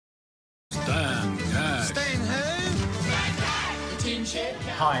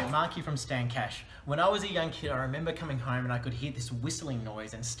Hi, Mark here from Stan Cash. When I was a young kid, I remember coming home and I could hear this whistling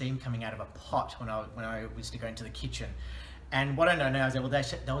noise and steam coming out of a pot when I was to go into the kitchen. And what I know now is that was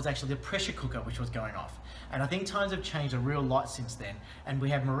actually the pressure cooker which was going off. And I think times have changed a real lot since then. And we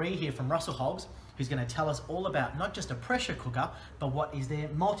have Marie here from Hobbs, who's going to tell us all about not just a pressure cooker, but what is their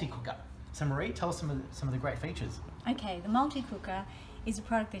multi-cooker. So Marie, tell us some of the great features. Okay, the multi-cooker is a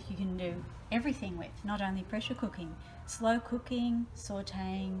product that you can do everything with, not only pressure cooking, slow cooking,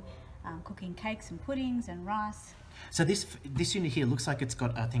 sautéing, cooking cakes and puddings and rice. So this unit here looks like it's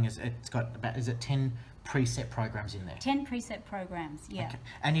got, I think it's got about, is it 10 preset programs in there? 10 preset programs, yeah. Okay.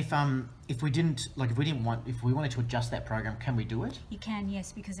 And if we wanted to adjust that program, can we do it? You can,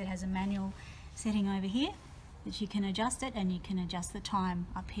 yes, because it has a manual setting over here that you can adjust it, and you can adjust the time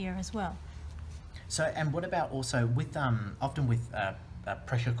up here as well. So, and what about also with often with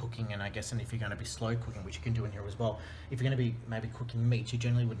pressure cooking, and I guess, and if you're going to be slow cooking, which you can do in here as well, if you're going to be maybe cooking meat, you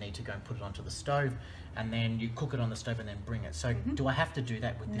generally would need to go and put it onto the stove, and then you cook it on the stove and then bring it. So do I have to do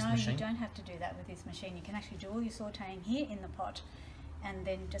that with this machine? No, you don't have to do that with this machine. You can actually do all your sautéing here in the pot, and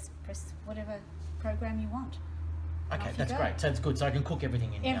then just press whatever program you want. Okay, that's great. So it's good. So I can cook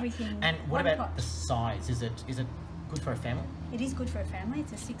everything in here. Everything. And what about the size? Is it good for a family? It is good for a family.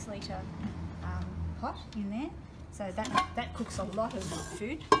 It's a 6-litre pot in there. So that cooks a lot of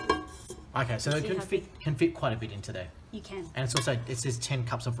food. Okay, so it can fit quite a bit into there. You can. And it's also, it says 10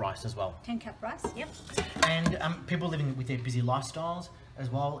 cups of rice as well. 10 cup rice, yep. And people living with their busy lifestyles as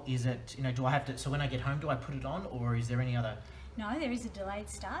well, is it, do I have to, so when I get home, do I put it on, or is there any other? No, there is a delayed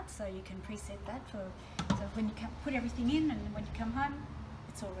start, so you can preset that so when you put everything in, and when you come home,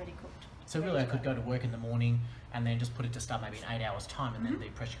 it's already cooked. So really I could go to work in the morning and then just put it to start maybe in 8 hours time, and then the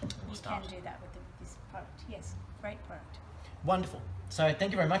pressure cooking will start. You can do that with this product, yes. Great product. Wonderful. So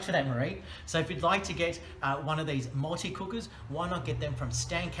thank you very much for that, Marie. So if you'd like to get one of these multi-cookers, why not get them from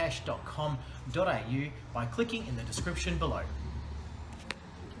stancash.com.au by clicking in the description below.